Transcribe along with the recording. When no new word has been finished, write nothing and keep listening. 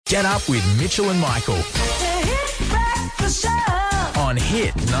Get up with Mitchell and Michael. The Hit Breakfast Show. On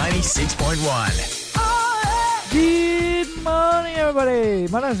Hit 96.1. Good morning, everybody.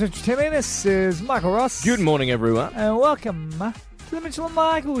 My name is Mitch Timmy. This is Michael Ross. Good morning, everyone. And welcome to the Mitchell and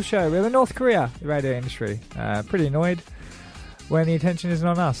Michael Show. We're in North Korea, the radio industry. Pretty annoyed when the attention isn't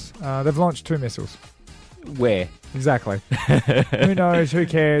on us. They've launched 2 missiles. Where? Exactly. Who knows? Who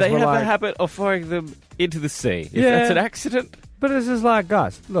cares? They We're have like, a habit of firing them into the sea. If Yeah. that's an accident. But it's just like,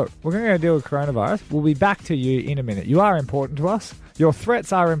 guys, look, we're going to deal with coronavirus. We'll be back to you in a minute. You are important to us. Your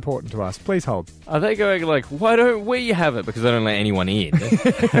threats are important to us. Please hold. Are they going like, why don't we have it? Because they don't let anyone in.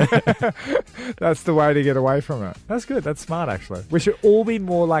 That's the way to get away from it. That's good. That's smart, actually. We should all be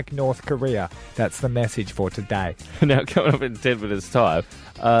more like North Korea. That's the message for today. Now, coming up in 10 minutes' time,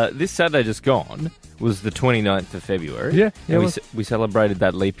 this Saturday just gone was the 29th of February. Yeah, And we celebrated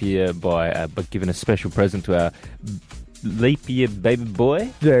that leap year by giving a special present to our leap year baby boy.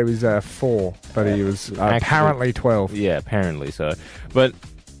 Yeah, he was 4, but he was apparently 12. Yeah, apparently so. But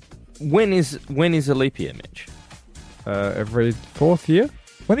when is a leap year, Mitch? Every 4th year?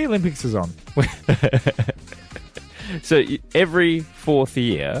 When the Olympics is on. So every 4th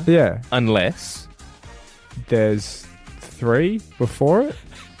year, Yeah. unless There's 3 before it.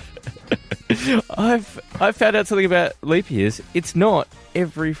 I've found out something about leap years. It's not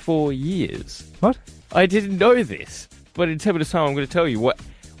every 4 years. What? I didn't know this, but in 10 minutes' time, I'm going to tell you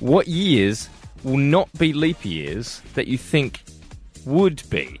what years will not be leap years that you think would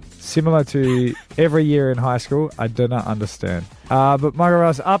be. Similar to every year in high school, I do not understand. But Michael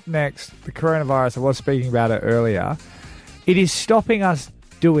Ross, up next, the coronavirus, I was speaking about it earlier. It is stopping us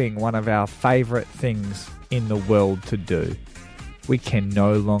doing one of our favourite things in the world to do. We can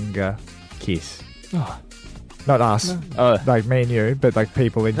no longer kiss. Oh. Not us, like me and you, but like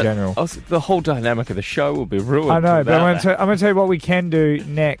people in general. The whole dynamic of the show will be ruined. I know, but I'm without going to tell you what we can do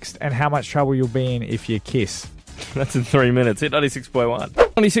next and how much trouble you'll be in if you kiss. That's in 3 minutes. Hit 96.1.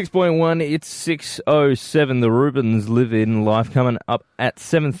 96.1, it's 6:07. The Rubens live in life coming up at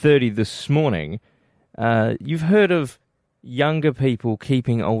 7:30 this morning. You've heard of younger people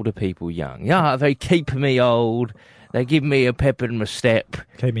keeping older people young. Yeah, they keep me old. They give me a pep in my step.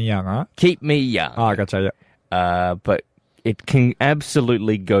 Keep me young, right? Keep me young. Oh, I gotcha, yeah. But it can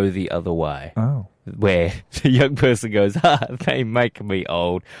absolutely go the other way. Oh. Where the young person goes, they make me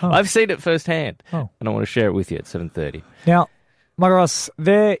old. Oh. I've seen it firsthand. Oh. And I want to share it with you at 7:30. Now, Michael Ross,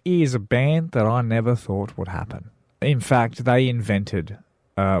 there is a band that I never thought would happen. In fact, they invented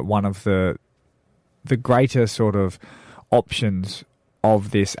one of the greater sort of options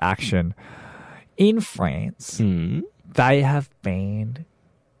of this action. In France, they have banned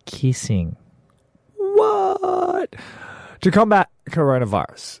kissing. What? To combat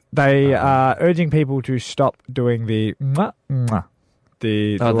coronavirus, they are urging people to stop doing the mwah, mwah,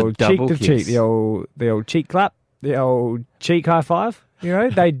 the little cheek to cheek, the old cheek clap, the old cheek high five. You know,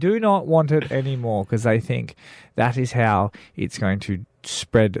 they do not want it anymore because they think that is how it's going to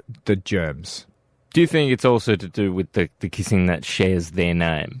spread the germs. Do you think it's also to do with the kissing that shares their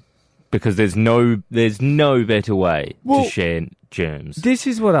name? Because there's no better way to share germs. This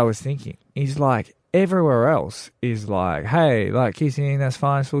is what I was thinking. Is like everywhere else is like, hey, like kissing, that's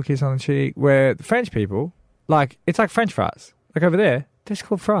fine, still kiss on the cheek. Where the French people, like, it's like French fries. Like over there, they're just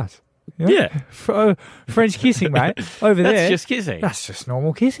called fries. You know? Yeah. French kissing, mate. Over there. That's just kissing. That's just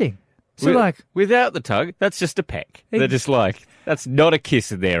normal kissing. So without the tug, that's just a peck. They're just like, that's not a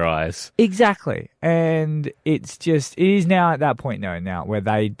kiss in their eyes. Exactly. And it is now at that point now where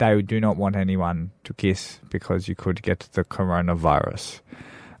they do not want anyone to kiss because you could get the coronavirus.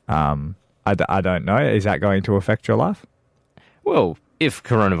 I don't know. Is that going to affect your life? Well, if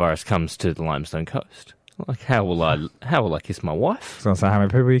coronavirus comes to the Limestone Coast, like how will I kiss my wife? I was going to say, how many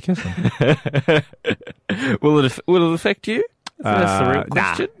people are you kissing? Will it affect you? That's the real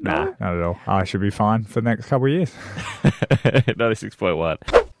question. Nah, not at all. I should be fine for the next couple of years. 96.1.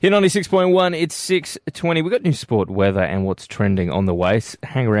 Here 96.1, it's 6:20. We've got new sport weather and what's trending on the way.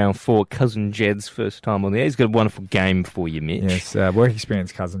 Hang around for Cousin Jed's first time on the air. He's got a wonderful game for you, Mitch. Yes, work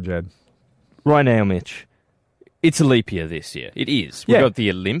experience, Cousin Jed. Right now, Mitch, it's a leap year this year. It is. We've got the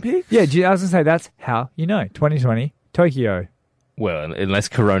Olympics. Yeah, I was going to say, that's how you know. 2020, Tokyo. Well, unless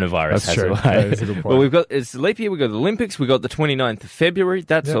coronavirus has true. a way. That is a good point. Well, it's leap year. We've got the Olympics. We've got the 29th of February.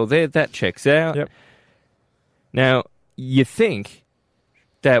 That's all there. That checks out. Yep. Now, you think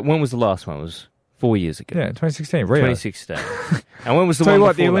that when was the last one? It was 4 years ago. Yeah, 2016, Rio. 2016. And when was the Tell one you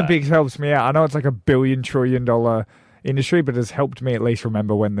what, the before Olympics helps me out. I know it's like $1 billion trillion industry, but it's helped me at least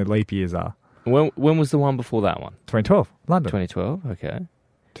remember when the leap years are. When was the one before that one? 2012, London. 2012, okay.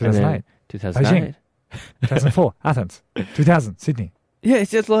 2008. 2008. Beijing. 2004, Athens. 2000, Sydney. Yeah,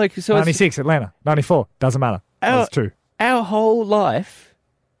 it's just like... So 96, Atlanta. 94, doesn't matter. That's 2. Our whole life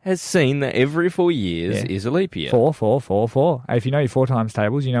has seen that every 4 years is a leap year. 4, 4, 4, 4. If you know your 4 times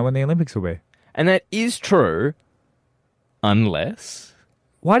tables, you know when the Olympics will be. And that is true, unless...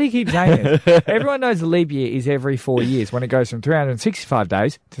 Why do you keep saying this? Everyone knows the leap year is every 4 years when it goes from 365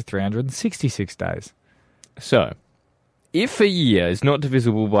 days to 366 days. So, if a year is not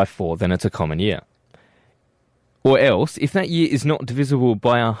divisible by 4, then it's a common year. Or else, if that year is not divisible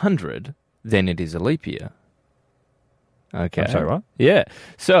by 100, then it is a leap year. Okay. I'm sorry, what? Yeah.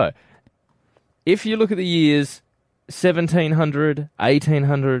 So, if you look at the years 1700,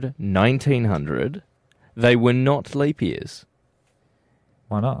 1800, 1900, they were not leap years.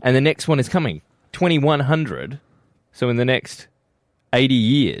 Why not? And the next one is coming, 2100. So in the next 80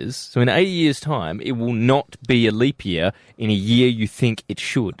 years, so in 80 years' time, it will not be a leap year in a year you think it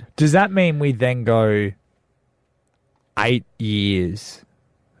should. Does that mean we then go 8 years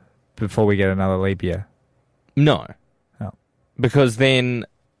before we get another leap year? No. Oh. Because then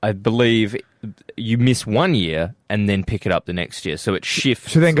I believe you miss 1 year and then pick it up the next year. So it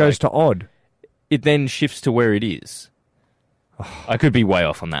shifts. So then goes to odd. It then shifts to where it is. I could be way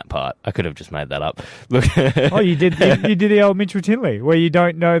off on that part. I could have just made that up. Look. Oh, you did the old Mitch Tinley, where you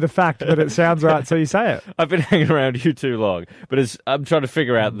don't know the fact, but it sounds right, so you say it. I've been hanging around you too long, but I'm trying to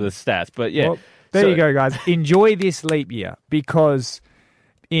figure out the stats. But yeah, well, there you go, guys. Enjoy this leap year because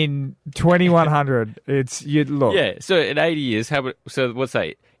in 2100, it's you look. Yeah, so in 80 years, so what's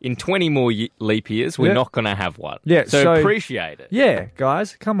that? In 20 more leap years, we're not going to have one. Yeah, so appreciate it. Yeah,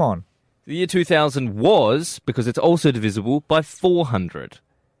 guys, come on. The year 2000 was, because it's also divisible, by 400.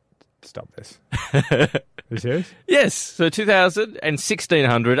 Stop this. Are you serious? Yes. So 2000 and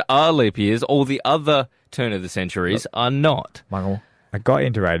 1600 are leap years. All the other turn of the centuries are not. Michael, I got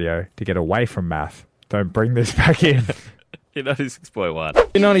into radio to get away from math. Don't bring this back in. In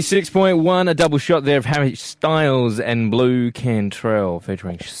 96.1. In 96.1, a double shot there of Harry Styles and Blue Cantrell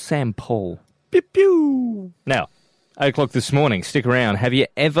featuring Sam Paul. Pew pew. Now, 8 o'clock this morning, stick around. Have you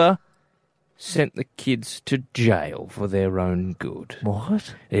ever sent the kids to jail for their own good?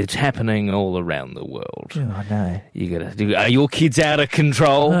 What? It's happening all around the world. Oh, no. Are your kids out of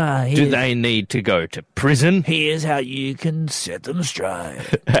control? Do they need to go to prison? Here's how you can set them straight.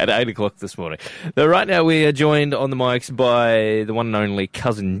 At 8 o'clock this morning. Now, right now we are joined on the mics by the one and only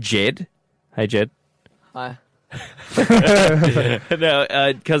cousin Jed. Hey, Jed. Hi.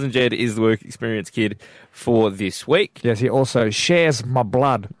 Now, cousin Jed is the work experience kid for this week. Yes, he also shares my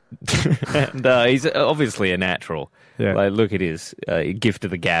blood. And he's obviously a natural. Yeah. Like, look at his gift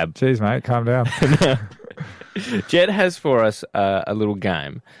of the gab. Jeez, mate, calm down. Jed has for us a little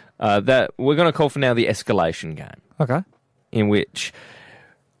game that we're going to call for now the escalation game. Okay. In which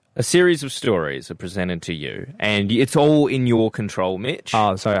a series of stories are presented to you, and it's all in your control, Mitch.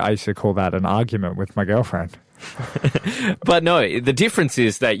 Oh, so I used to call that an argument with my girlfriend. But no, the difference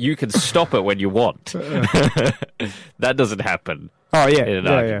is that you can stop it when you want. That doesn't happen. Oh, yeah. In an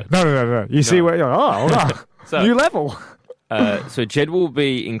Yeah. argument. No. You see where you're So- new level. So Jed will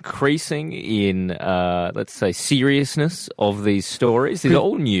be increasing in, let's say, seriousness of these stories. These are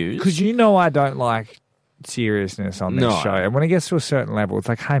all news. Because you know I don't like seriousness on this No. show. And when it gets to a certain level, it's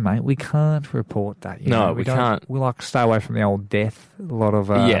like, hey, mate, we can't report that. You No, know? we don't- can't. We like to stay away from the old death. A lot of...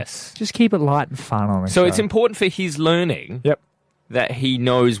 Yes. Just keep it light and fun on the show. So it's important for his learning Yep. that he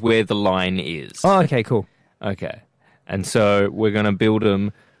knows where the line is. Oh, okay, cool. Okay. And so we're going to build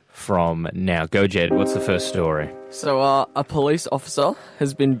him from now. Go, Jed. What's the first story? So, a police officer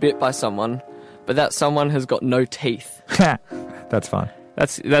has been bit by someone, but that someone has got no teeth. That's fine.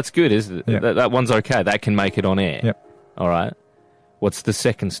 That's good, isn't it? Yep. That one's okay. That can make it on air. Yep. All right. What's the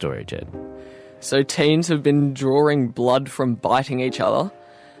second story, Jed? So, teens have been drawing blood from biting each other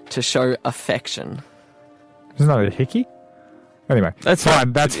to show affection. Isn't that a hickey? Anyway, That's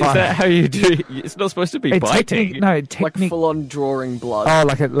fine. That's fine. Is that how you do? It's not supposed to be biting. Like technique. full-on drawing blood. Oh,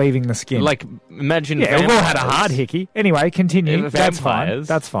 like it leaving the skin. Like, imagine. yeah, we've all had a vampires. hard hickey. Anyway, continue. Yeah, That's fine. vampires.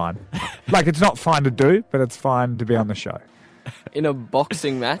 That's fine. Like, it's not fine to do, but it's fine to be on the show. In a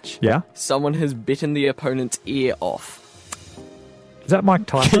boxing match, Yeah? someone has bitten the opponent's ear off. Is that Mike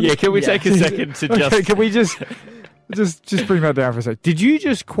Tyson? Yeah, can we Yeah. take a second to just... Okay, can we just bring that down for a sec? Did you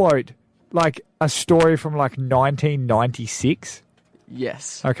just quote, like, a story from, like, 1996?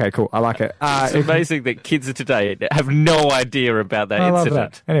 Yes. Okay, cool. I like it. It's amazing that kids of today have no idea about that I love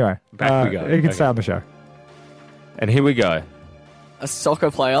incident. that. Anyway, Back we go. You can Okay. stay on the show. And here we go. A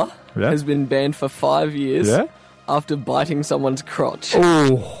soccer player Yeah. has been banned for 5 years Yeah? after biting someone's crotch.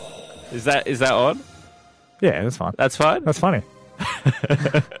 Oh. Is that on? Yeah, that's fine. That's fine? That's funny.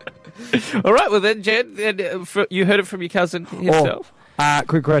 All right, well then, Jed, you heard it from your cousin himself.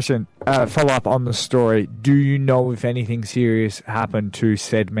 Quick question. Follow up on the story. Do you know if anything serious happened to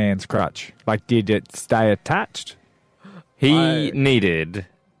said man's crutch? Like, did it stay attached? He needed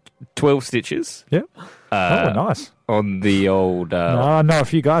 12 stitches. Yep. Nice. On the old... I know a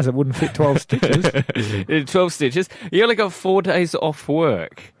few guys that wouldn't fit 12 stitches. 12 stitches. He only got 4 days off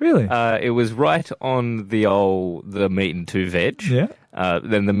work. Really? It was right on the meat and 2 veg. Yeah.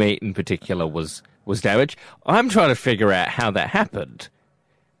 Then the meat in particular was damaged. I'm trying to figure out how that happened.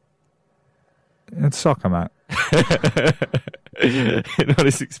 It's soccer, mate.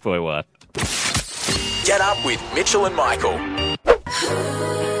 96.1. Get up with Mitchell and Michael.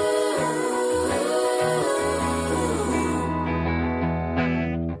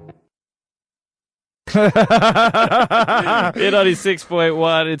 In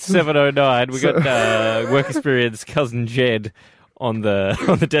 96.1, it's 7:09. We got work experience cousin Jed on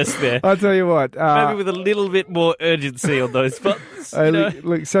the desk there. I'll tell you what. Maybe with a little bit more urgency on those buttons.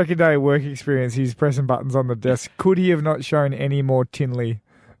 Look, second day work experience, he's pressing buttons on the desk. Could he have not shown any more tinly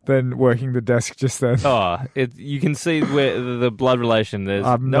than working the desk just then? Oh, you can see where the blood relation.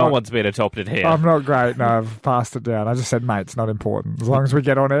 No one's been adopted here. I'm not great. No, I've passed it down. I just said, mate, it's not important. As long as we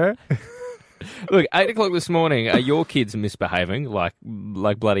get on air. Look, 8 o'clock this morning, are your kids misbehaving like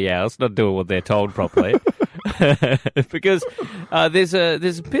bloody ours, not doing what they're told properly? Because there's a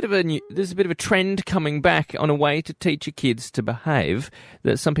bit of a trend coming back on a way to teach your kids to behave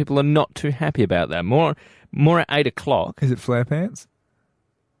that some people are not too happy about. That more at 8 o'clock. Is it flare pants?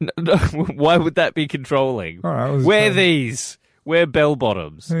 No, why would that be controlling? All right, wear these. Wear bell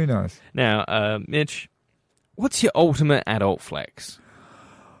bottoms. Who knows? Now, Mitch, what's your ultimate adult flex?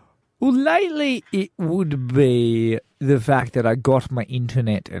 Well, lately it would be the fact that I got my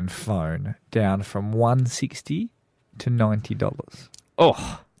internet and phone down from $160 to $90.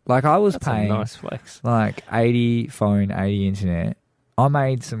 Oh, like I was that's paying a nice flex. like 80 phone, 80 internet. I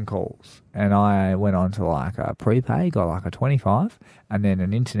made some calls and I went on to like a prepay, got like a 25, and then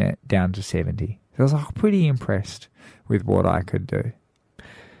an internet down to 70. So I was like pretty impressed with what I could do.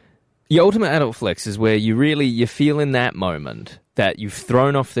 Your ultimate adult flex is where you feel in that moment that you've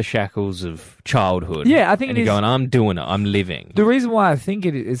thrown off the shackles of childhood. Yeah, I think and it you're is. going, I'm doing it. I'm living. The reason why I think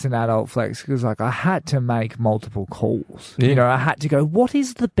it is an adult flex because like I had to make multiple calls. Yeah. You know, I had to go, what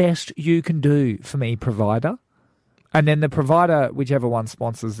is the best you can do for me, provider? And then the provider, whichever one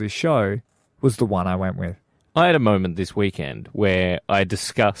sponsors this show, was the one I went with. I had a moment this weekend where I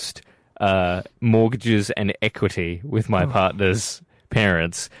discussed mortgages and equity with my partner's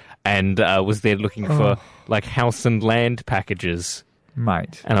parents and was there looking for like house and land packages.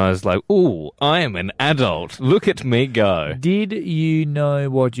 Mate. And I was like, ooh, I am an adult. Look at me go. Did you know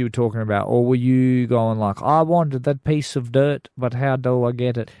what you were talking about? Or were you going like, I wanted that piece of dirt, but how do I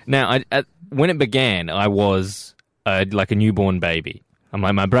get it? Now, when it began, I was like a newborn baby. I'm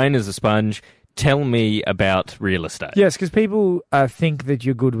like, my brain is a sponge. Tell me about real estate. Yes, because people think that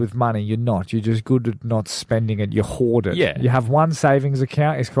you're good with money. You're not. You're just good at not spending it. You hoard it. Yeah. You have one savings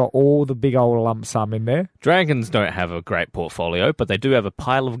account. It's got all the big old lump sum in there. Dragons don't have a great portfolio, but they do have a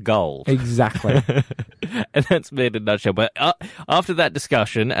pile of gold. Exactly. And that's me in a nutshell. But after that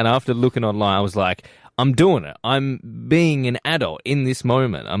discussion and after looking online, I was like, I'm doing it. I'm being an adult in this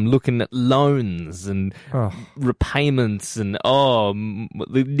moment. I'm looking at loans and repayments and,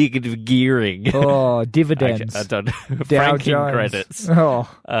 the negative gearing. Oh, dividends. I don't Dow franking Jones. credits.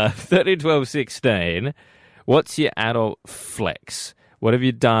 13, 12, 16. What's your adult flex? What have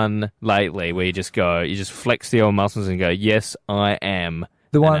you done lately where you just flex the old muscles and go, yes, I am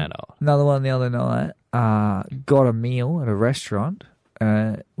an adult? Another one the other night, got a meal at a restaurant,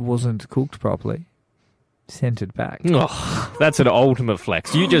 wasn't cooked properly. Sent it back. Oh, that's an ultimate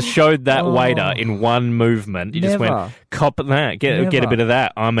flex. You just showed that waiter in one movement. You just went, cop that, get a bit of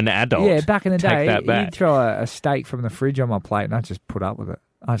that. I'm an adult. Yeah, back in the day, that back. you'd throw a steak from the fridge on my plate and I'd just put up with it.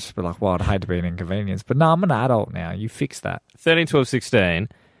 I'd just be like, well, I'd hate to be an inconvenience. But no, I'm an adult now. You fix that. 13, 12, 16.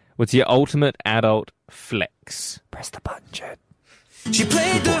 What's your ultimate adult flex? Press the button, Jed. She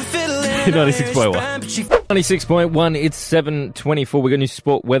played the fiddle 96.1. 96.1, it's 7:24. We've got new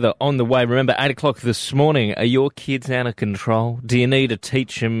sport weather on the way. Remember, 8 o'clock this morning. Are your kids out of control? Do you need to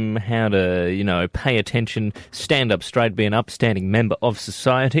teach them how to, pay attention, stand up straight, be an upstanding member of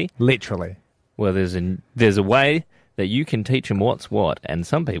society? Literally. Well, there's a way that you can teach them what's what, and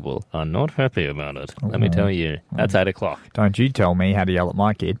some people are not happy about it. Let me tell you. That's 8 o'clock. Don't you tell me how to yell at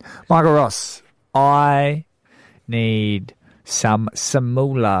my kid. Michael Ross, I need some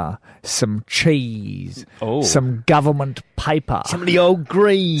samula, some cheese, some government paper, Some of the old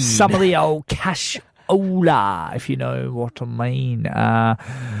green. some of the old cash Ola, if you know what I mean. I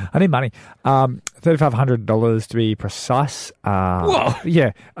need money. $3,500 to be precise. Whoa.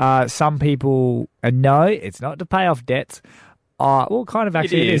 Yeah. Some people no, it's not to pay off debts. Well, kind of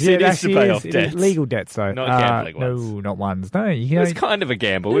actually It is. Yeah, It is to pay off It debts. is legal debts, though. Not gambling no, ones. not ones. No, you know, It's kind of a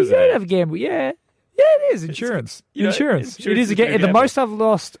gamble, you isn't don't it? have a gamble. Yeah, it is insurance. you know, Insurance. insurance It is is a a good The gamble. most I've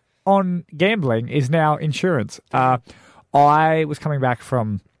lost on gambling is now insurance. I was coming back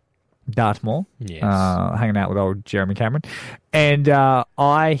from Dartmoor, Yes. hanging out with old Jeremy Cameron, and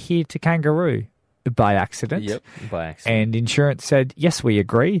I hit a kangaroo by accident. Yep, by accident. And insurance said, yes, we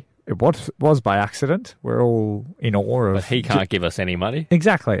agree. It was by accident. We're all in awe of... But he can't give us any money.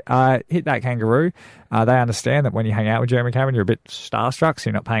 Exactly. Hit that kangaroo. They understand that when you hang out with Jeremy Cameron, you're a bit starstruck, so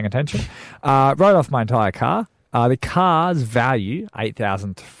you're not paying attention. Wrote off my entire car. The car's value,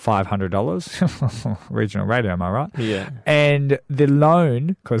 $8,500. Regional radio, am I right? Yeah. And the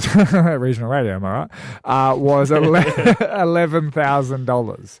loan, because regional radio, am I right, was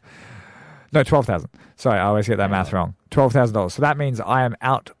 $11,000. No, $12,000. Sorry, I always get that math wrong. $12,000. So that means I am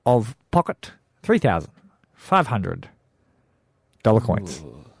out of pocket $3,500 coins.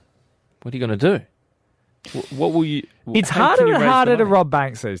 What are you going to do? What will you... It's how harder can you and raise the harder to money? rob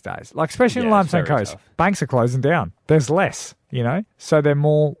banks these days. Like, especially in Yeah, the it's Limestone very Coast. tough. Banks are closing down. There's less, so they're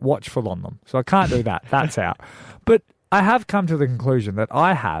more watchful on them. So I can't do that. That's out. But I have come to the conclusion that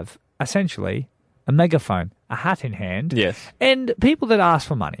I have, essentially, a megaphone, a hat in hand. Yes. And people that ask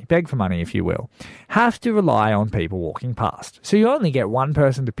for money, beg for money, if you will, have to rely on people walking past. So you only get one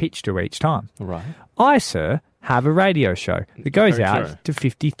person to pitch to each time. Right. I, sir, have a radio show that goes Very out true. to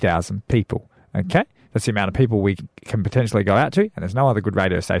 50,000 people. Okay? That's the amount of people we can potentially go out to, and there's no other good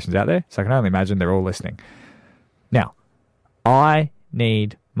radio stations out there, so I can only imagine they're all listening. Now, I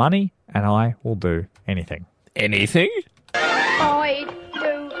need money, and I will do anything. Anything? I'd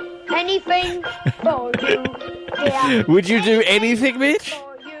do anything for you. Yeah. Would you do anything, Mitch?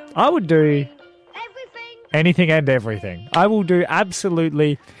 For you. I would do Everything. anything and everything. I will do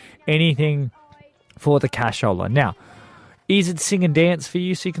absolutely anything for the cashola. Now, is it sing and dance for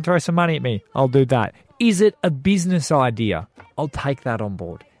you so you can throw some money at me? I'll do that. Is it a business idea? I'll take that on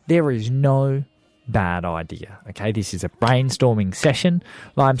board. There is no bad idea. Okay, this is a brainstorming session,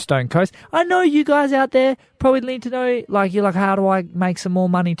 Limestone Coast. I know you guys out there probably need to know, how do I make some more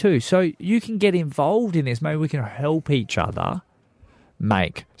money too? So you can get involved in this. Maybe we can help each other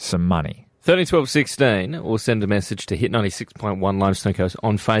make some money. 13 12 16, or send a message to Hit 96.1 Limestone Coast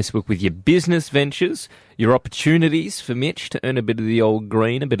on Facebook with your business ventures, your opportunities for Mitch to earn a bit of the old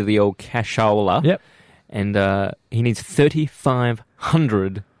green, a bit of the old cashola. Yep. And he needs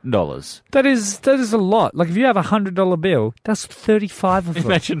 $3,500. That is a lot. Like if you have $100 bill, that's 35 of them.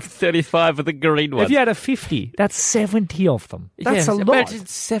 Imagine 35 of the green ones. If you had a 50, that's 70 of them. That's Yes, a lot. Imagine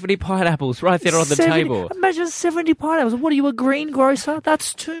 70 pineapples right there on the 70 table. Imagine 70 pineapples. What are you, a greengrocer?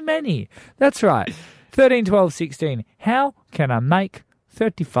 That's too many. That's right. 13, 12, 16. How can I make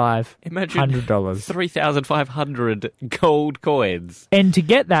Imagine $3,500? 3,500 gold coins. And to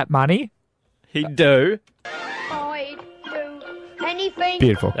get that money, He'd do. I'd do anything.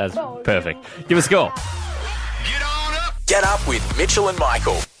 beautiful. That's for perfect. you. Give us a call. Get up with Mitchell and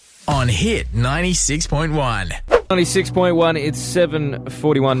Michael. On Hit 96.1. 96.1, it's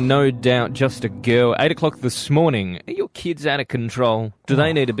 7:41, no doubt just a girl. 8 o'clock this morning. Are your kids out of control? Do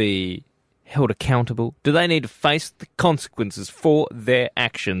they need to be held accountable? Do they need to face the consequences for their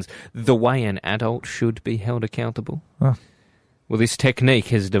actions the way an adult should be held accountable? Oh. Well, this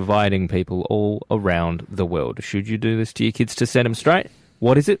technique is dividing people all around the world. Should you do this to your kids to set them straight?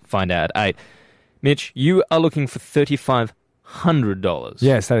 What is it? Find out at 8. Mitch, you are looking for $3,500.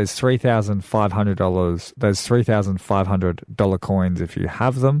 Yes, that is $3,500. Those $3,500 coins, if you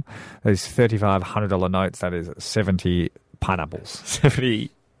have them. Those $3,500 notes, that is 70 pineapples. 70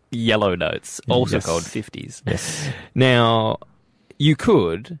 yellow notes, also Yes. called 50s. Yes. Now, you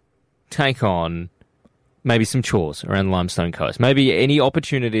could take on maybe some chores around the Limestone Coast. Maybe any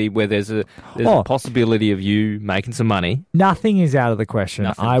opportunity where there's a possibility of you making some money. Nothing is out of the question.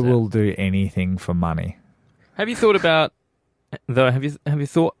 Nothing's I out. will do anything for money. Have you thought about, though, have you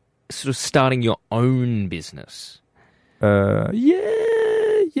thought sort of starting your own business? Yeah,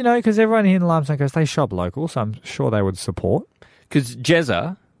 because everyone here in the Limestone Coast, they shop local, so I'm sure they would support. Because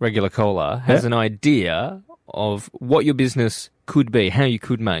Jezza, regular caller, has Yeah. an idea of what your business could be, how you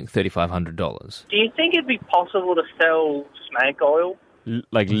could make $3,500. Do you think it'd be possible to sell snake oil?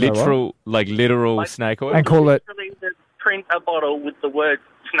 Like that literal Like- snake oil? And call it, Literally just print a bottle with the word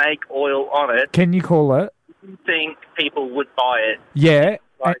snake oil on it. can you call it? Do you think people would buy it Yeah,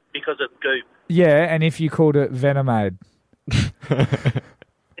 because of goop? yeah, and if you called it Venomade.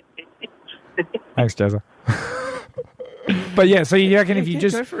 Thanks, Jezza. But yeah, so you reckon if you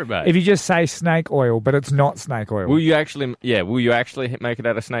go for it, mate. if you just say snake oil, but it's not snake oil, Will you actually make it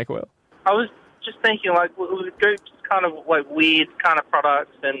out of snake oil? I was just thinking, like, with Goop's kind of like weird kind of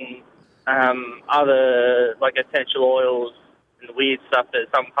products and other like essential oils and weird stuff that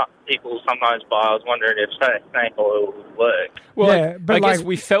some people sometimes buy, I was wondering if snake oil would work. Well, Yeah, but I guess like-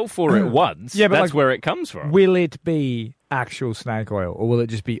 we fell for it once. Yeah, but that's like- where it comes from. will it be actual snake oil, or will it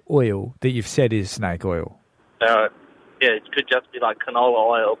just be oil that you've said is snake oil? Yeah, it could just be like canola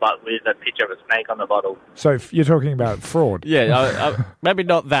oil, but with a picture of a snake on the bottle. So you're talking about fraud. Yeah, maybe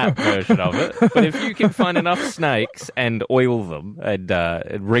not that version of it, but if you can find enough snakes and oil them and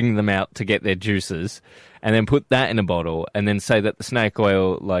wring them out to get their juices, and then put that in a bottle, and then say that the snake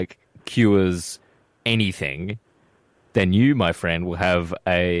oil like cures anything, then you, my friend, will have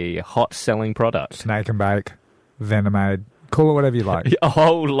a hot selling product. Snake and bake, Venomade, call it whatever you like. A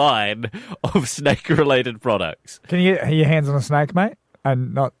whole line of snake related products. Can you get your hands on a snake, mate?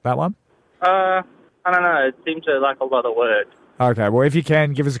 And not that one? I don't know. It seems like a lot of work. Okay, well, if you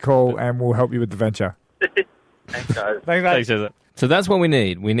can, give us a call and we'll help you with the venture. Thanks, guys. Thanks, mate. Thanks, Jezza. So that's what we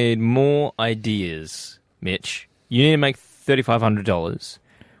need. We need more ideas, Mitch. You need to make $3,500.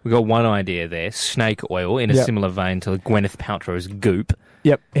 We got one idea there, snake oil, in a Yep. similar vein to Gwyneth Paltrow's Goop.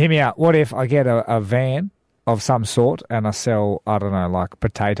 Yep, hear me out. What if I get a van of some sort and I sell, I don't know, like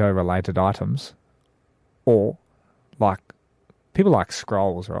potato-related items? Or, like, people like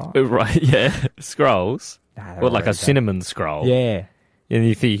scrolls, right? Right, yeah. Scrolls. Nah, they're Or like a really cinnamon scroll. Yeah. And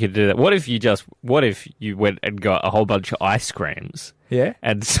you think you could do that. What if you went and got a whole bunch of ice creams Yeah.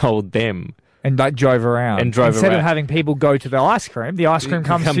 and sold them? And like drove around. And drove Instead around. of having people go to the ice cream, the ice cream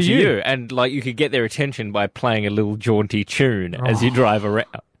comes Come to you. And like you could get their attention by playing a little jaunty tune as you drive around.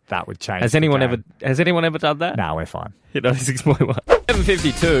 That would change. Has the anyone game. ever done that? No, we're fine. Hit 96.1.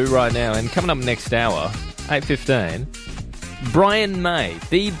 7:52 right now, and coming up next hour, 8:15, Brian May,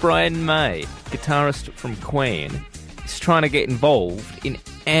 the Brian May, guitarist from Queen, is trying to get involved in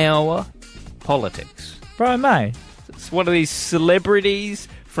our politics. Brian May. It's one of these celebrities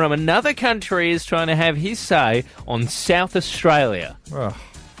from another country is trying to have his say on South Australia. Ugh.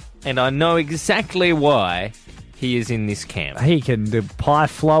 And I know exactly why he is in this camp. He can do pie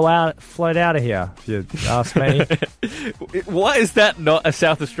float out of here, if you ask me. Why is that not a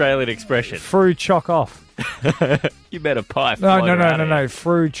South Australian expression? Through chock off. You better pie No, float no, no, out no, of no. here.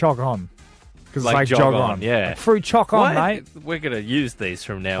 Through chock on. Because it's Like like jog jog on, on. yeah. Like through chock on, mate. We're going to use these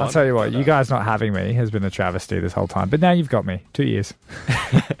from now on. I'll tell you what, you guys not having me has been a travesty this whole time. But now you've got me. 2 years.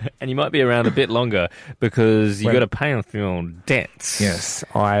 And you might be around a bit longer because you Well- got to pay off your own debts. Yes,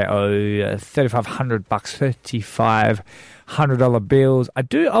 I owe $3,500, $3,500 bills. I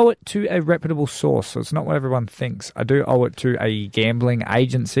do owe it to a reputable source, so it's not what everyone thinks. I do owe it to a gambling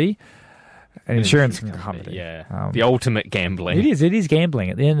agency, an insurance company. Yeah. The ultimate gambling. It is gambling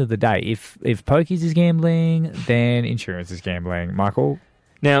at the end of the day. If pokies is gambling, then insurance is gambling. Michael?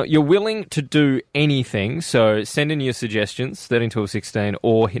 Now, you're willing to do anything, so send in your suggestions, 13, 12, 16,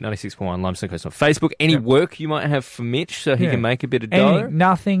 or hit 96.1 Limestone Coast on Facebook. Any work you might have for Mitch so he Yeah. can make a bit of dough.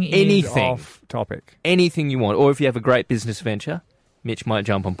 Nothing is Anything. off topic. Anything you want. Or if you have a great business venture, Mitch might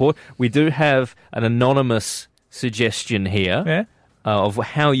jump on board. We do have an anonymous suggestion here Yeah. of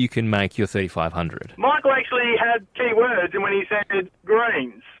how you can make your 3,500. Michael actually had key words when he said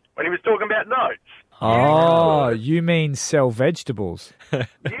greens, when he was talking about notes. Oh, you mean sell vegetables? You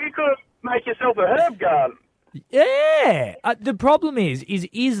could make yourself a herb garden. Yeah. The problem is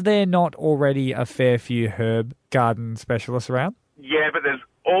there not already a fair few herb garden specialists around? Yeah, but there's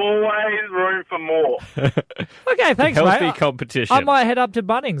always room for more. Okay, thanks, Healthy mate. competition. I might head up to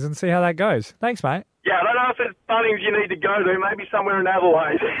Bunnings and see how that goes. Thanks, mate. Yeah, I don't know if there's Bunnings you need to go to, maybe somewhere in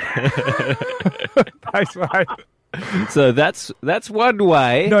Adelaide. Thanks, mate. So that's one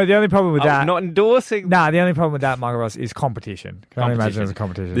way. No, the only problem with that... I'm not endorsing. the only problem with that, Michael Ross, is competition. Can only imagine there's a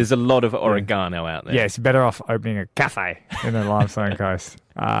competition. There's a lot of oregano out there. Yes, better off opening a cafe in the Limestone Coast,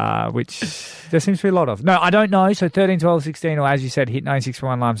 which there seems to be a lot of. No, I don't know. So 13, 12, 16, or as you said, hit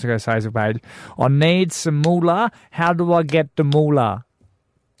 96.1 Limestone Coast Facebook page. I need some moolah. How do I get the moolah?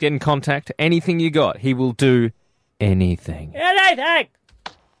 Get in contact. Anything you got, he will do anything. Anything!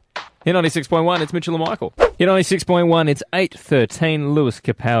 Hit 96.1, it's Mitchell and Michael. Hit 96.1, it's 8:13, Lewis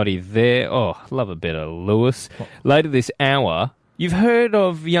Capaldi there. Oh, love a bit of Lewis. Later this hour, you've heard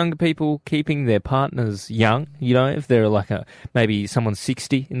of younger people keeping their partners young. You know, if they're like maybe someone's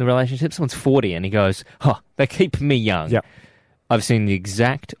 60 in the relationship, someone's 40, and he goes, they keep me young. Yep. I've seen the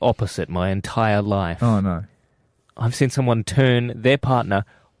exact opposite my entire life. Oh, no. I've seen someone turn their partner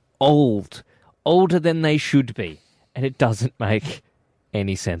older than they should be, and it doesn't make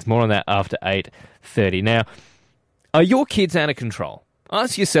any sense. More on that after 8:30. Now, are your kids out of control?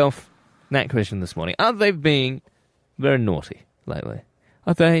 Ask yourself that question this morning. Are they being very naughty lately?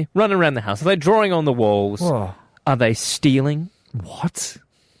 Are they running around the house? Are they drawing on the walls? Whoa. Are they stealing? What?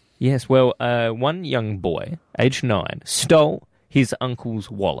 Yes, well, one young boy, aged 9, stole his uncle's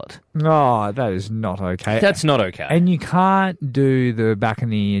wallet. No, that is not okay. That's not okay. And you can't do the back in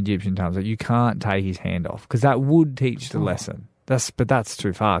the Egyptian times. Like, you can't take his hand off because that would teach the lesson. But that's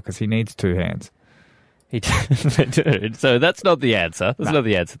too far because he needs 2 hands. They do. So that's not the answer. That's not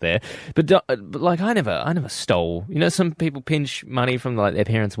the answer there. But like, I never stole. You know, some people pinch money from like their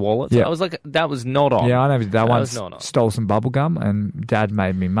parents' wallets. Yeah. I was like, that was not on. Yeah, I never did that. Was Once not on. stole some bubble gum, and Dad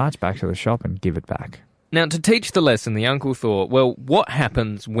made me march back to the shop and give it back. Now, to teach the lesson, the uncle thought, well, what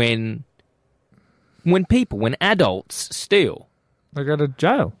happens when adults steal? They go to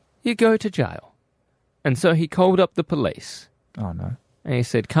jail. You go to jail. And so he called up the police. Oh no. And he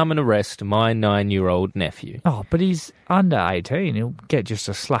said, come and arrest my 9-year-old nephew. Oh, but he's under 18. He'll get just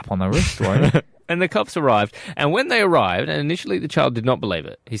a slap on the wrist, won't he? And the cops arrived. And when they arrived, and initially the child did not believe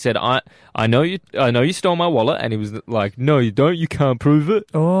it. He said, I know you stole my wallet. And he was like, no, you don't. You can't prove it.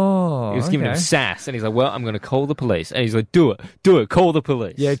 Oh, He was giving him sass. And he's like, well, I'm going to call the police. And he's like, do it, call the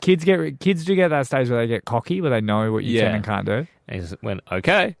police. Yeah, kids do get that stage where they get cocky, where they know what you can and can't do. And he just went,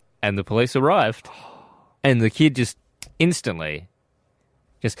 okay. And the police arrived. And the kid just instantly...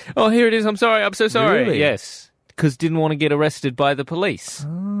 oh, here it is. I'm sorry. I'm so sorry. Really? Yes. Because didn't want to get arrested by the police.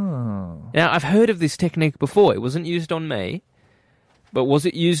 Oh. Now, I've heard of this technique before. It wasn't used on me. But was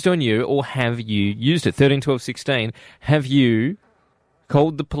it used on you, or have you used it? 13, 12, 16. Have you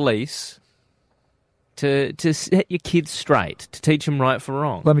called the police to set your kids straight, to teach them right for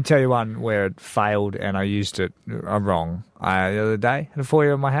wrong? Let me tell you one where it failed and I used it wrong. The other day, had a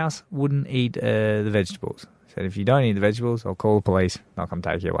 4-year-old in my house, wouldn't eat the vegetables. Said, if you don't eat the vegetables, I'll call the police and I'll come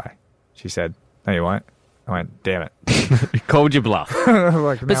take you away. She said, no, you won't. I went, damn it. Called your bluff.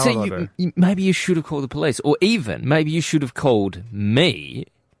 Like, But see, maybe you should have called the police. Or even, maybe you should have called me,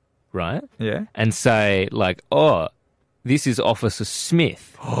 right? Yeah. And say, like, oh, this is Officer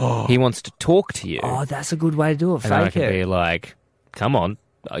Smith. He wants to talk to you. Oh, that's a good way to do it. And I Fake can it. be like, come on,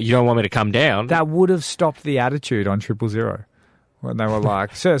 you don't want me to come down? That would have stopped the attitude on 000. When they were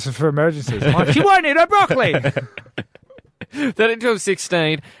like, sir, this is for emergencies. I'm like, she won't eat her broccoli. 13 to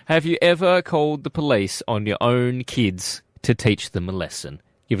 16, have you ever called the police on your own kids to teach them a lesson?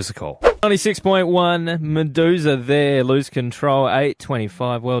 Give us a call. 96.1, Medusa there, Lose Control,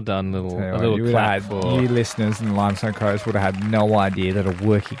 8:25. Well done, a little clap for... You listeners in the Limestone Coast would have had no idea that a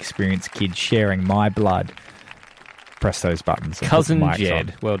work experience kid sharing my blood. Press those buttons. Cousin Jed.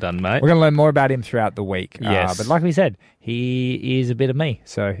 On. Well done, mate. We're going to learn more about him throughout the week. Yes. But like we said, he is a bit of me,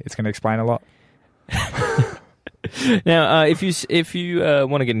 so it's going to explain a lot. Now, if you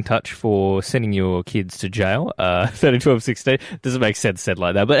want to get in touch for sending your kids to jail, 13, 12, 16, doesn't make sense said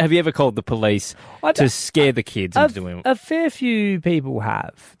like that, but have you ever called the police to scare the kids into doing it? A fair few people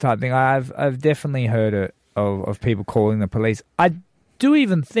have, type thing. I've definitely heard it of people calling the police. I do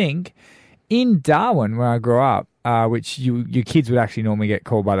even think in Darwin, where I grew up, which your kids would actually normally get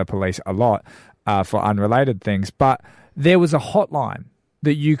called by the police a lot for unrelated things, but there was a hotline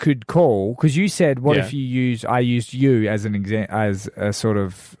that you could call, because you said, what if I used you as an as a sort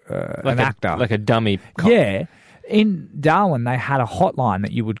of an actor. Like a dummy cop. Yeah. In Darwin, they had a hotline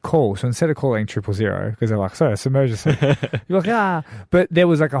that you would call. So instead of calling 000, because they're like, sorry, it's emergency. You're like, But there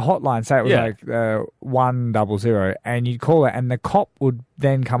was like a hotline, say it was like 100, and you'd call it, and the cop would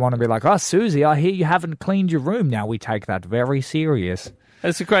then come on and be like, oh, Susie, I hear you haven't cleaned your room. Now we take that very serious.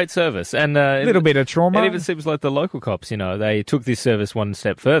 It's a great service. And a little bit of trauma. It even seems like the local cops, they took this service one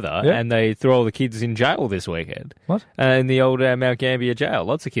step further and they threw all the kids in jail this weekend. What? In the old Mount Gambier jail.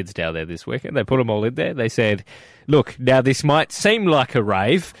 Lots of kids down there this weekend. They put them all in there. They said, look, now this might seem like a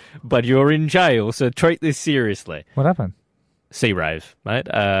rave, but you're in jail, so treat this seriously. What happened? Sea rave,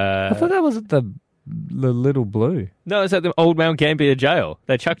 mate. I thought that was at the Little Blue. No, it's at the old Mount Gambier jail.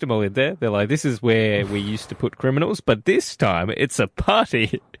 They chucked them all in there. They're like, this is where we used to put criminals, but this time it's a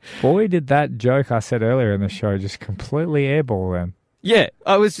party. Boy, did that joke I said earlier in the show just completely airball then. Yeah,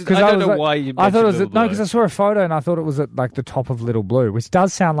 I don't know why you mentioned I thought it was Little Blue. no, because I saw a photo and I thought it was at like the top of Little Blue, which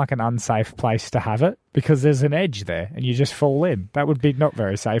does sound like an unsafe place to have it because there's an edge there and you just fall in. That would be not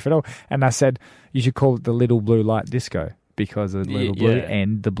very safe at all. And I said you should call it the Little Blue Light Disco because of Little Blue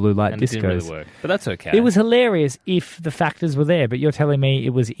and the blue light And it discos. didn't really work. But that's okay. It was hilarious if the factors were there, but you're telling me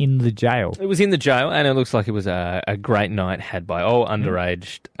it was in the jail. It was in the jail, and it looks like it was a great night had by all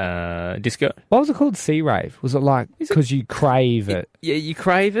underaged disco. What was it called? Sea rave? Was it like because you crave it? Yeah, you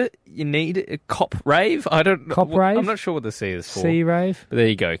crave it. You need it. A cop rave. I don't. Cop rave? I'm not sure what the C is for. Sea rave. But there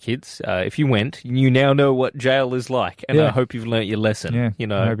you go, kids. If you went, you now know what jail is like, and I hope you've learnt your lesson. Yeah, you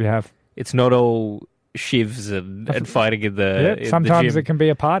know, I hope you have. It's not all shivs and fighting in the. Yeah, in sometimes the gym. it can be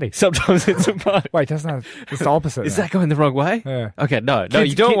a party. Sometimes it's a party. Wait, doesn't that? It's the opposite. Is now. that going the wrong way? Yeah. Okay, no,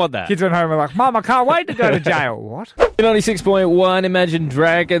 you don't want that. Kids went home and were like, Mum, I can't wait to go to jail. What? 96.1, Imagine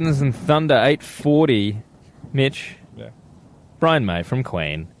Dragons and Thunder, 8:40. Mitch. Yeah. Brian May from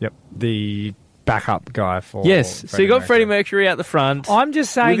Queen. Yep. The backup guy for Yes, so you got Freddie Mercury out the front. I'm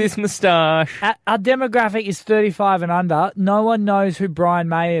just saying, with his moustache. Our demographic is 35 and under. No one knows who Brian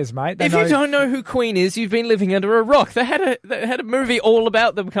May is, mate. They If you don't know who Queen is, you've been living under a rock. They had a movie all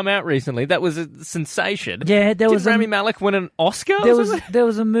about them come out recently. That was a sensation. Yeah, there was Did Rami Malek win an Oscar? there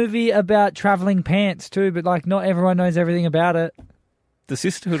was a movie about travelling pants too, but like not everyone knows everything about it. The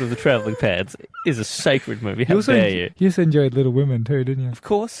Sisterhood of the Travelling Pants is a sacred movie. How dare you? You also enjoyed Little Women too, didn't you? Of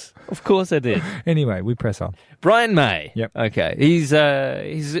course I did. Anyway, we press on. Brian May. Yep. Okay. He's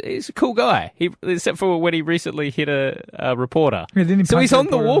a cool guy. Except for when he recently hit a reporter. Yeah, didn't he So punch he's a on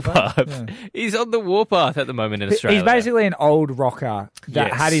the reporter in warpath. the face? Yeah. He's on the warpath at the moment in Australia. He's basically an old rocker that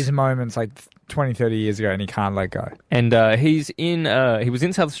Yes. had his moments like 20, 30 years ago and he can't let go. And he was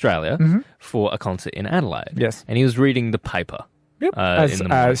in South Australia for a concert in Adelaide. Yes. And he was reading the paper. Yep. In the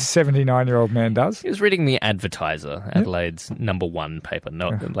morning. As a 79-year-old man does. He was reading the Advertiser, Adelaide's #1 paper.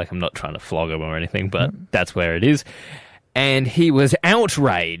 Like I'm not trying to flog him or anything, but that's where it is. And he was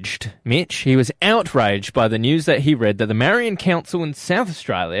outraged, Mitch. He was outraged by the news that he read that the Marion Council in South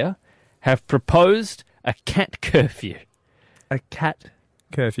Australia have proposed a cat curfew. A cat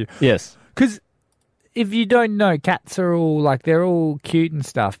curfew. Yes. Because if you don't know, cats are all like, they're all cute and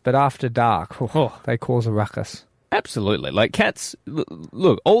stuff, but after dark, they cause a ruckus. Absolutely. Like cats,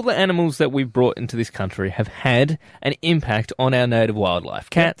 look, all the animals that we've brought into this country have had an impact on our native wildlife.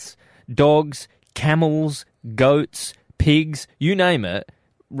 Cats, dogs, camels, goats, pigs, you name it,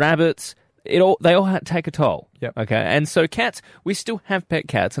 rabbits, they all take a toll. Yep. Okay. And so cats, we still have pet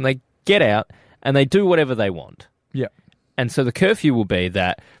cats and they get out and they do whatever they want. Yep. And so the curfew will be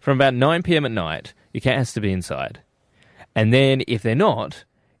that from about 9 p.m. at night, your cat has to be inside. And then if they're not,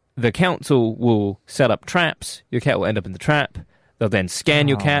 the council will set up traps. Your cat will end up in the trap. They'll then scan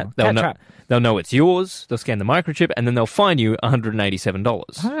your cat. They'll know it's yours. They'll scan the microchip, and then they'll fine you $187.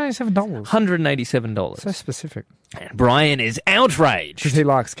 $187? $187. So specific. And Brian is outraged. Because he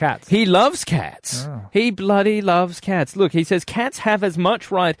likes cats. He loves cats. Oh. He bloody loves cats. Look, he says cats have as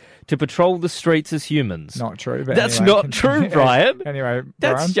much right to patrol the streets as humans. Not true. But That's anyway, not true, Brian. Anyway,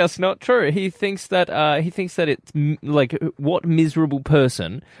 That's Brian? just not true. He thinks that it's like what miserable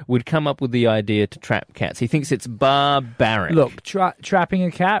person would come up with the idea to trap cats. He thinks it's barbaric. Look, trapping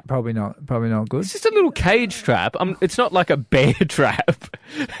a cat, probably not good. It's just a little cage trap. It's not like a bear trap.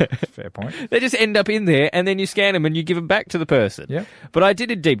 Fair point. They just end up in there, and then you scan them and you give them back to the person. Yep. But I did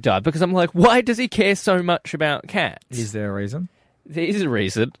a deep dive because I'm like, why does he care so much about cats? Is there a reason? There is a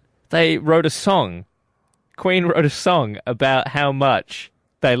reason. They wrote a song. Queen wrote a song about how much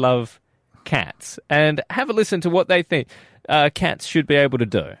they love cats. And have a listen to what they think cats should be able to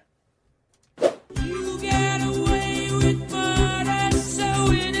do. You get away with murder,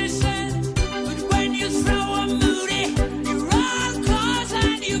 so innocent. But when you throw a moody, you run cause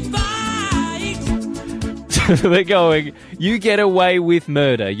and you bite. So they're going, you get away with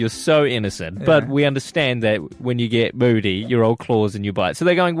murder, you're so innocent. Yeah. But we understand that when you get moody, you're all claws and you bite. So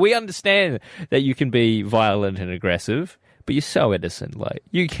they're going, we understand that you can be violent and aggressive, but you're so innocent. Like,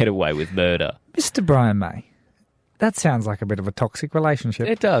 you get away with murder. Mr. Brian May, that sounds like a bit of a toxic relationship.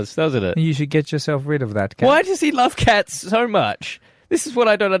 It does, doesn't it? You should get yourself rid of that cat. Why does he love cats so much? This is what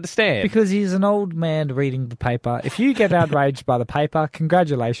I don't understand. Because he's an old man reading the paper. If you get outraged by the paper,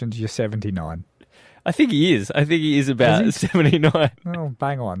 congratulations, you're 79. I think he is. I think he is about Is he? 79. Oh,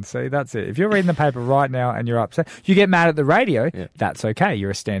 bang on. See, that's it. If you're reading the paper right now and you're upset, you get mad at the radio, that's okay. You're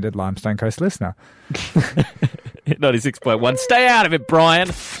a standard Limestone Coast listener. 96.1. Stay out of it,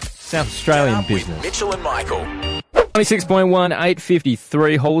 Brian. South Australian Up with business. Mitchell and Michael. 96.1,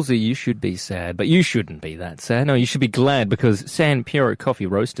 8:53. Halsey, you should be sad, but you shouldn't be that sad. No, you should be glad because San Puro Coffee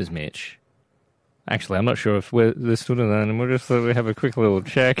Roasters, Mitch. Actually, I'm not sure if they're stood in that, and we'll just have a quick little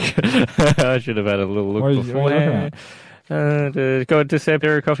check. I should have had a little look What are you looking beforehand. to go into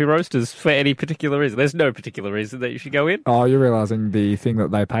Sambury Coffee Roasters for any particular reason. There's no particular reason that you should go in. Oh, you're realising the thing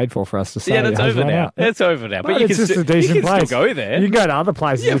that they paid for us to say. Yeah, that's has over run now. out. That's over now. But you it's can, just a decent place. Still go there. You can go to other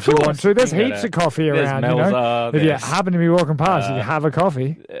places Yeah, if you of want course. to. There's You can go heaps to- of coffee there's around. You know? Melza, If you there's- happen to be walking past, you can have a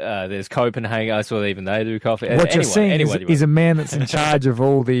coffee. There's Copenhagen. I saw even they do coffee. What you're seeing anyway, is a man that's in charge of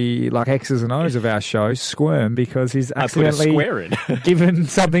all the X's and O's of our show squirm because he's I put a accidentally square in. given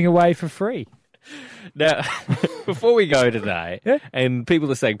something away for free. Now, before we go today, and people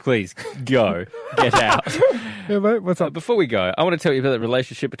are saying, please, go, get out. Yeah, mate, what's up? Before we go, I want to tell you about the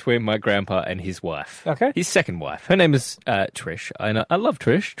relationship between my grandpa and his wife. Okay. His second wife. Her name is Trish. And I love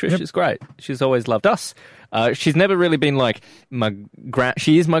Trish. Trish is great. She's always loved us. She's never really been like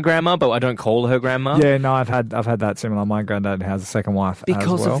she is my grandma, but I don't call her grandma. Yeah, no, I've had that similar. My granddad has a second wife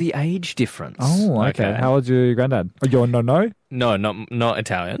Because as well. of the age difference. Oh, okay. How old's your granddad? Oh, you're no? No, not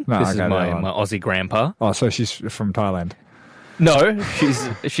Italian. No, this okay, is my the other one. Aussie grandpa. Oh, so she's from Thailand. No,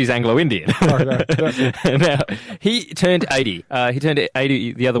 she's Anglo-Indian. Okay. Now, he turned 80. He turned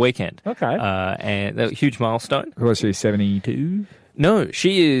 80 the other weekend. Okay. And a huge milestone. Was she 72? No,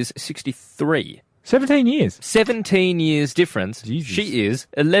 she is 63. 17 years. 17 years difference. Jesus. She is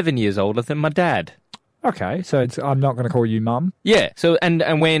 11 years older than my dad. Okay, so I'm not going to call you mum. Yeah. So and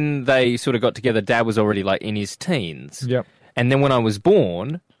when they sort of got together, Dad was already like in his teens. Yep. And then when I was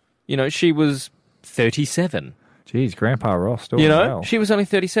born, she was 37. Jeez, Grandpa Ross. She was only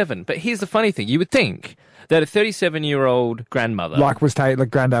 37. But here's the funny thing: you would think that a 37-year-old grandmother,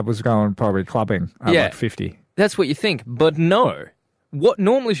 Granddad was going probably clubbing at like 50. That's what you think. But no. What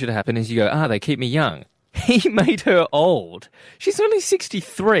normally should happen is you go, they keep me young. He made her old. She's only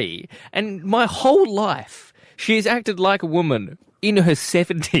 63, and my whole life she has acted like a woman in her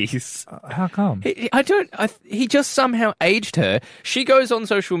 70s. How come? He just somehow aged her. She goes on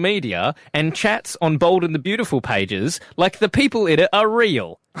social media and chats on Bold and the Beautiful pages like the people in it are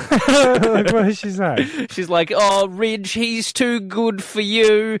real. What does she say? She's like, oh, Ridge, he's too good for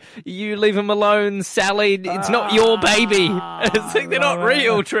you. You leave him alone, Sally. It's not your baby. It's like, they're not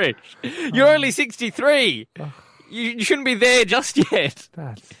real, Trish. You're only 63. You shouldn't be there just yet.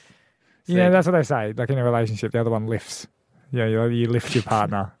 That's what they say. Like in a relationship, the other one lifts. Yeah, you lift your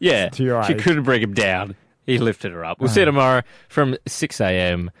partner. Yeah, to your age. She couldn't bring him down. He lifted her up. We'll see you tomorrow from 6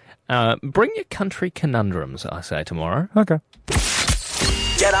 a.m. Bring your country conundrums, I say, tomorrow. Okay.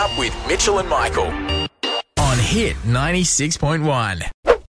 Get up with Mitchell and Michael. On Hit 96.1.